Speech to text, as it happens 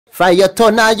For you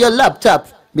turn on your laptop,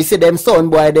 me see them sound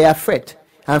boy they are fret.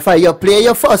 And for you play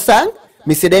your first song,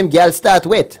 me see them girls start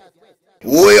wet.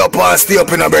 Way up and stay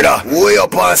up in a brother. Way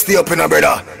up and stay up in a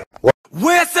brother.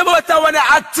 Where's the motor when you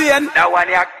acting? That one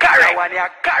you carry. That one you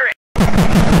carry.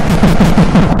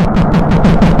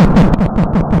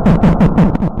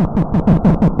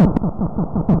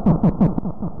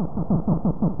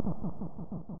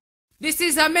 This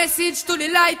is a message to the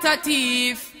lighter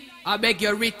thief. I beg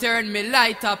you return me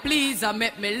lighter, please. I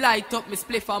make me light up me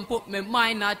spliff and put me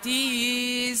mind at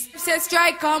ease. Say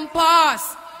strike and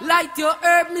pass. Light your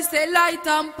herb, me say light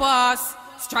and pass.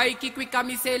 Strike it quick and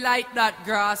me say light that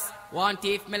grass. Want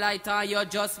if me light and you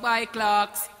just buy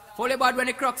clocks. Fully bad when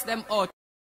the crooks them out.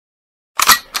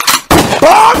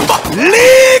 Bomb!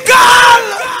 Legal!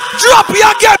 Drop you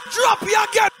again! Drop you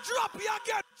again! Drop you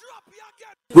again!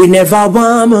 We never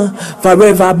warm,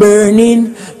 forever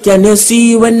burning. Can you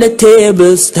see when the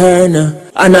tables turn?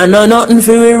 And I know nothing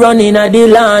for we running at the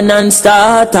land and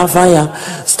start a fire,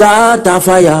 start a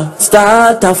fire,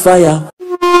 start a fire.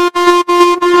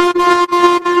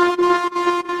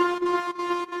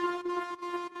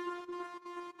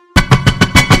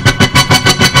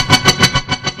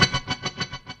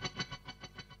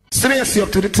 Straight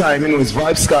up to the time, you know, it's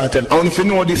Vibes Cartel. And if you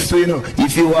know this, you know,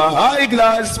 if you are high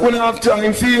glass, we don't have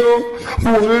time for you.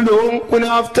 Hold on, we don't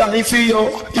have time for you.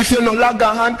 If you're not lag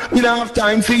on, we don't have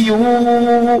time for you.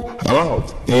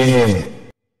 Oh, yeah.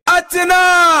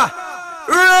 Atina!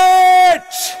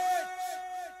 Rich!